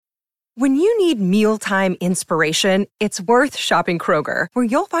When you need mealtime inspiration, it's worth shopping Kroger, where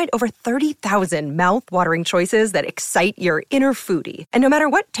you'll find over 30,000 mouth-watering choices that excite your inner foodie. And no matter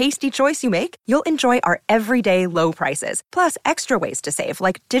what tasty choice you make, you'll enjoy our everyday low prices, plus extra ways to save,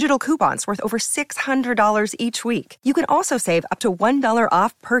 like digital coupons worth over $600 each week. You can also save up to $1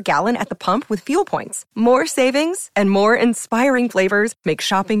 off per gallon at the pump with fuel points. More savings and more inspiring flavors make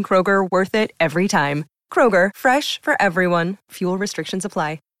shopping Kroger worth it every time. Kroger, fresh for everyone. Fuel restrictions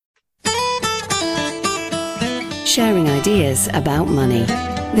apply. Sharing ideas about money.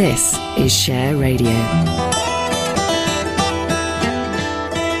 This is Share Radio.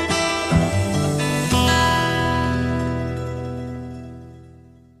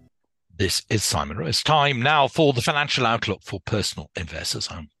 This is Simon Rowe. Time now for the financial outlook for personal investors.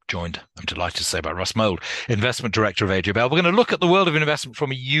 I'm delighted to say, by Russ Mould, Investment Director of AJ Bell. We're going to look at the world of investment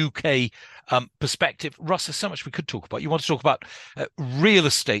from a UK perspective. Russ, there's so much we could talk about. You want to talk about real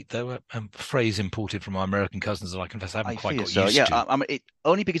estate, though, a phrase imported from our American cousins that I confess I haven't quite got used to.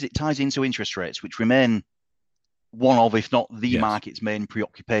 Only because it ties into interest rates, which remain one of, if not the market's main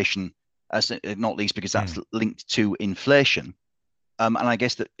preoccupation, not least because that's linked to inflation. And I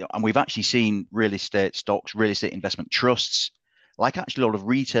guess that, and we've actually seen real estate stocks, real estate investment trusts, like actually a lot of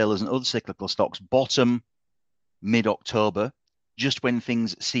retailers and other cyclical stocks, bottom mid-October, just when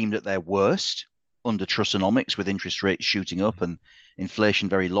things seemed at their worst under Trussonomics, with interest rates shooting up and inflation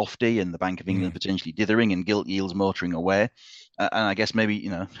very lofty and the Bank of England potentially dithering and gilt yields motoring away. And I guess maybe,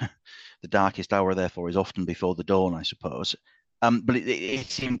 the darkest hour, therefore, is often before the dawn, I suppose. But it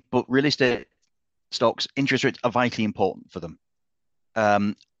seemed, but real estate stocks, interest rates are vitally important for them.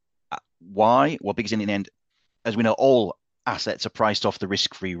 Why? Well, because in the end, as we know, all assets are priced off the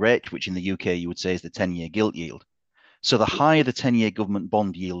risk-free rate, which in the UK you would say is the 10-year gilt yield. So the higher the 10-year government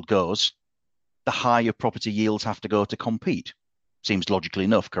bond yield goes, the higher property yields have to go to compete. Seems logical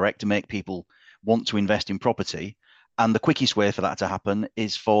enough, correct? To make people want to invest in property. And the quickest way for that to happen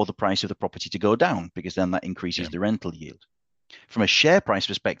is for the price of the property to go down, because then that increases the rental yield. From a share price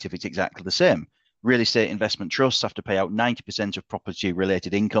perspective, it's exactly the same. Real estate investment trusts have to pay out 90% of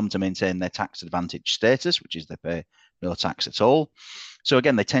property-related income to maintain their tax advantage status, which is they pay no tax at all. So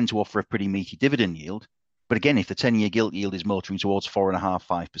again, they tend to offer a pretty meaty dividend yield. But again, if the 10-year gilt yield is motoring towards 4.5%,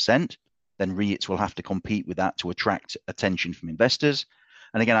 5%, then REITs will have to compete with that to attract attention from investors.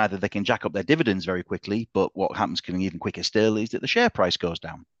 And again, either they can jack up their dividends very quickly, but what happens can even quicker still is that the share price goes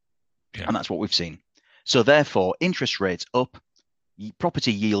down. Yeah. And that's what we've seen. So therefore, interest rates up,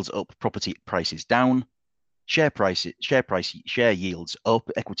 property yields up, property prices down, share yields up,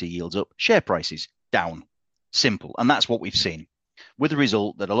 equity yields up, share prices down. Simple. And that's what we've seen, with the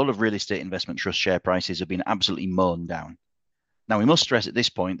result that a lot of real estate investment trust share prices have been absolutely mown down. Now, we must stress at this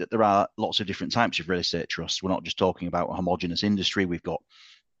point that there are lots of different types of real estate trusts. We're not just talking about a homogenous industry. We've got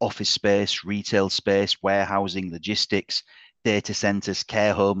office space, retail space, warehousing, logistics, data centers,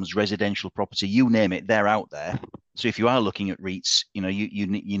 care homes, residential property, you name it, they're out there. So if you are looking at REITs,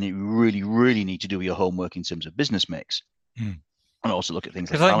 you really need to do your homework in terms of business mix. And also look at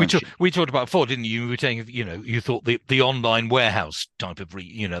things like we talked about before, didn't you? You were saying, you thought the online warehouse type of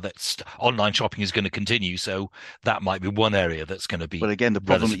that's online shopping is going to continue, so that might be one area that's going to be. But again, the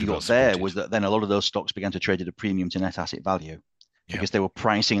problem that you got there was that then a lot of those stocks began to trade at a premium to net asset value, because they were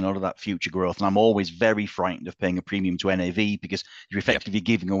pricing a lot of that future growth. And I'm always very frightened of paying a premium to NAV, because you're effectively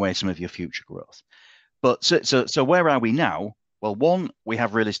giving away some of your future growth. But so where are we now? Well, one, we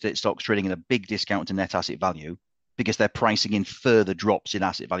have real estate stocks trading at a big discount to net asset value, because they're pricing in further drops in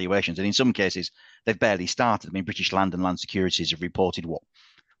asset valuations. And in some cases, they've barely started. I mean, British Land and Land Securities have reported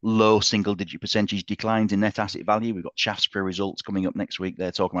low single-digit percentage declines in net asset value. We've got Shaftesbury results coming up next week.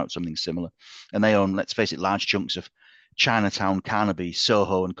 They're talking about something similar. And they own, let's face it, large chunks of Chinatown, Carnaby,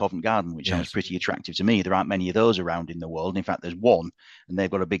 Soho, and Covent Garden, which sounds pretty attractive to me. There aren't many of those around in the world. In fact, there's one, and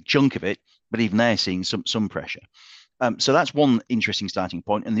they've got a big chunk of it, but even they're seeing some pressure. So that's one interesting starting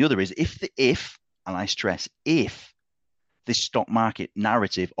point. And the other is if, and I stress if, this stock market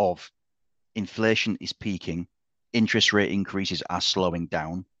narrative of inflation is peaking, interest rate increases are slowing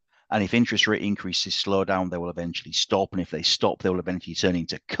down, and if interest rate increases slow down, they will eventually stop, and if they stop, they will eventually turn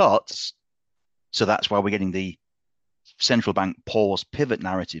into cuts. So that's why we're getting the central bank pause pivot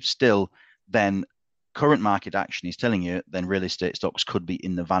narrative still. Then current market action is telling you then real estate stocks could be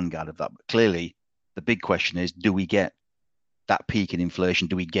in the vanguard of that. But clearly, the big question is, do we get that peak in inflation?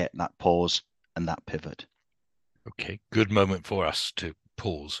 Do we get that pause and that pivot? Okay, good moment for us to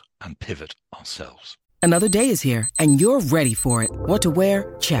pause and pivot ourselves. Another day is here, and you're ready for it. What to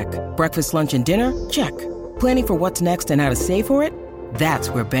wear? Check. Breakfast, lunch, and dinner? Check. Planning for what's next and how to save for it? That's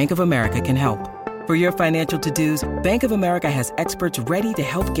where Bank of America can help. For your financial to-dos, Bank of America has experts ready to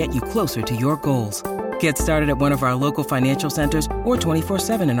help get you closer to your goals. Get started at one of our local financial centers or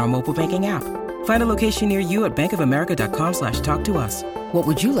 24/7 in our mobile banking app. Find a location near you at bankofamerica.com/talktous. What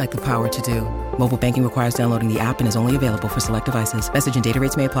would you like the power to do? Mobile banking requires downloading the app and is only available for select devices. Message and data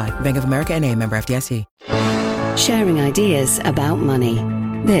rates may apply. Bank of America N.A., member FDIC. Sharing ideas about money.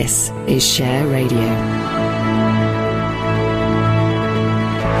 This is Share Radio.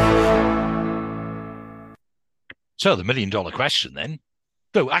 So the $1 million question then.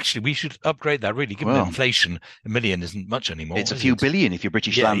 So actually, we should upgrade that really. Given inflation, $1 million isn't much anymore. It's a few billion if you're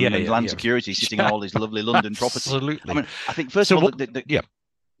British land security sitting on all these lovely London properties. Absolutely. I mean, I think first of all,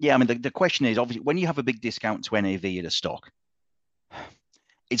 the question is obviously when you have a big discount to NAV at a stock,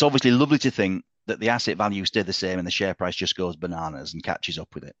 it's obviously lovely to think that the asset value stay the same and the share price just goes bananas and catches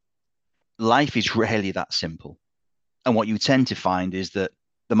up with it. Life is rarely that simple. And what you tend to find is that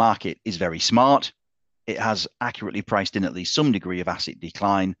the market is very smart. It has accurately priced in at least some degree of asset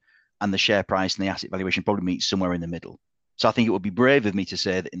decline, and the share price and the asset valuation probably meet somewhere in the middle. So I think it would be brave of me to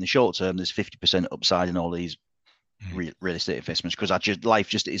say that in the short term, there's 50% upside in all these real estate investments, because life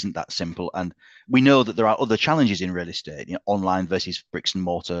just isn't that simple. And we know that there are other challenges in real estate, online versus bricks and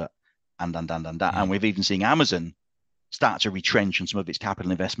mortar, and we've even seen Amazon start to retrench on some of its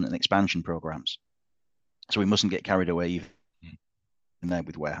capital investment and expansion programs. So we mustn't get carried away in there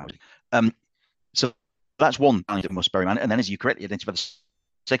with warehousing. So that's one thing that we must bear in mind. And then, as you correctly identified, the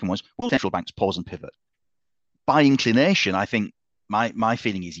second was, will central banks pause and pivot? By inclination, I think my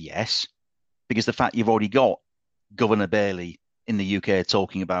feeling is yes, because the fact you've already got Governor Bailey in the UK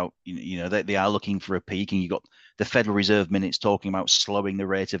talking about, they are looking for a peak, and you've got the Federal Reserve minutes talking about slowing the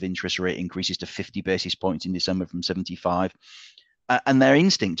rate of interest rate increases to 50 basis points in December from 75. And their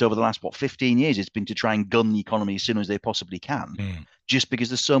instinct over the last, 15 years has been to try and gun the economy as soon as they possibly can, just because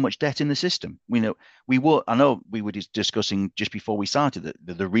there's so much debt in the system. I know we were discussing just before we started that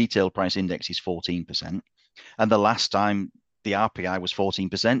the retail price index is 14%. And the last time the RPI was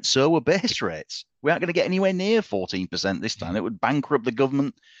 14%, so were base rates. We aren't going to get anywhere near 14% this time. It would bankrupt the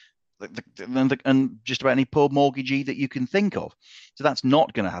government and just about any poor mortgagee that you can think of. So that's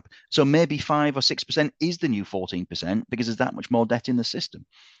not going to happen. So maybe 5 or 6% is the new 14% because there's that much more debt in the system.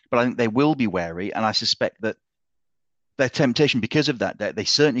 But I think they will be wary, and I suspect that their temptation because of that debt, they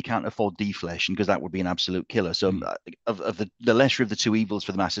certainly can't afford deflation because that would be an absolute killer. So of the lesser of the two evils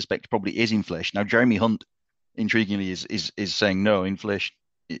for them, I suspect probably is inflation. Now, Jeremy Hunt, intriguingly, is saying no, inflation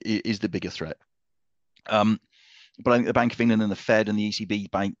is the bigger threat. But I think the Bank of England and the Fed and the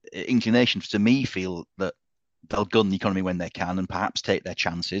ECB, by inclination, to me, feel that they'll gun the economy when they can and perhaps take their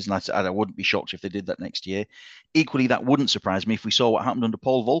chances. And I wouldn't be shocked if they did that next year. Equally, that wouldn't surprise me if we saw what happened under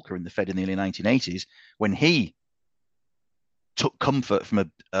Paul Volcker in the Fed in the early 1980s, when he took comfort from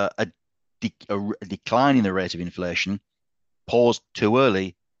a decline in the rate of inflation, paused too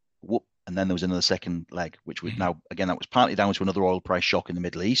early, and then there was another second leg, which was now, again, that was partly down to another oil price shock in the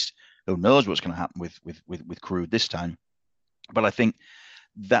Middle East. Who knows what's going to happen with crude this time? But I think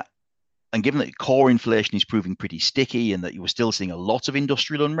that, and given that core inflation is proving pretty sticky and that you were still seeing a lot of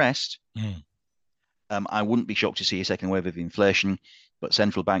industrial unrest, I wouldn't be shocked to see a second wave of inflation. But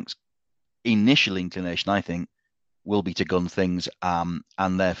central banks' initial inclination, I think, will be to gun things. And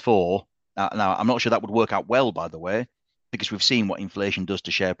therefore, now I'm not sure that would work out well, by the way, because we've seen what inflation does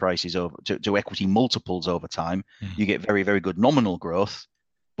to share prices to equity multiples over time. You get very, very good nominal growth,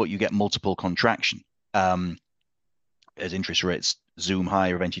 but you get multiple contraction as interest rates zoom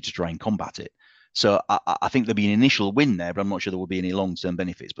higher eventually to try and combat it. So I think there'll be an initial win there, but I'm not sure there will be any long-term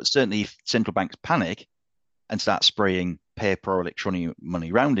benefits. But certainly if central banks panic and start spraying paper or electronic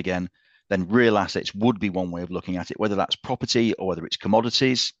money around again, then real assets would be one way of looking at it, whether that's property or whether it's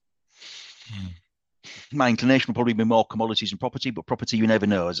commodities. My inclination will probably be more commodities and property, but property, you never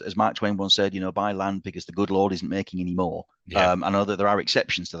know. As Mark Twain once said, buy land because the good Lord isn't making any more. I know that there are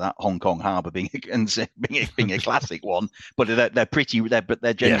exceptions to that, Hong Kong Harbour being a classic one, but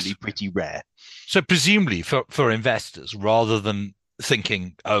they're generally pretty rare. So presumably for investors, rather than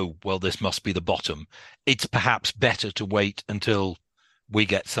thinking, oh, well, this must be the bottom, it's perhaps better to wait until we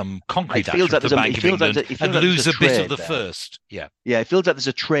get some concrete action from the Bank of England and lose a bit of the first. Yeah, it feels like there's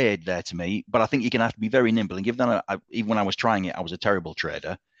a trade there to me, but I think you're going to have to be very nimble. And given that even when I was trying it, I was a terrible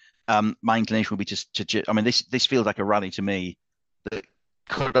trader. My inclination would be this feels like a rally to me that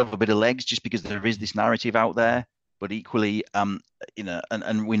could have a bit of legs just because there is this narrative out there, but equally, and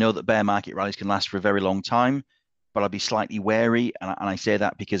we know that bear market rallies can last for a very long time, but I'd be slightly wary. And I say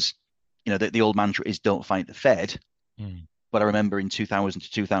that because, the old mantra is don't fight the Fed. But I remember in 2000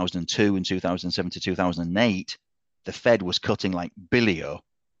 to 2002 and 2007 to 2008, the Fed was cutting like bilio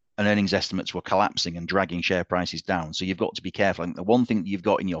and earnings estimates were collapsing and dragging share prices down. So you've got to be careful. I think the one thing that you've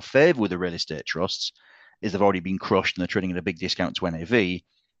got in your favour with the real estate trusts is they've already been crushed and they're trading at a big discount to NAV.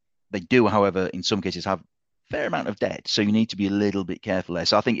 They do, however, in some cases have a fair amount of debt. So you need to be a little bit careful there.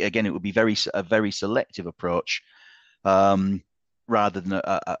 So I think, again, it would be a very selective approach rather than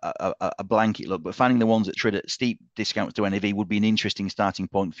a blanket look. But finding the ones that trade at steep discounts to NAV would be an interesting starting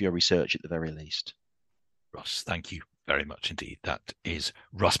point for your research at the very least. Ross, thank you very much indeed. That is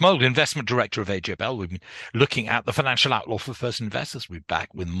Ross Mould, Investment Director of AJ Bell. We've been looking at the financial outlook for first investors. We'll be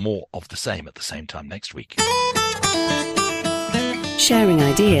back with more of the same at the same time next week. Sharing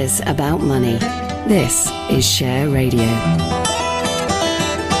ideas about money. This is Share Radio.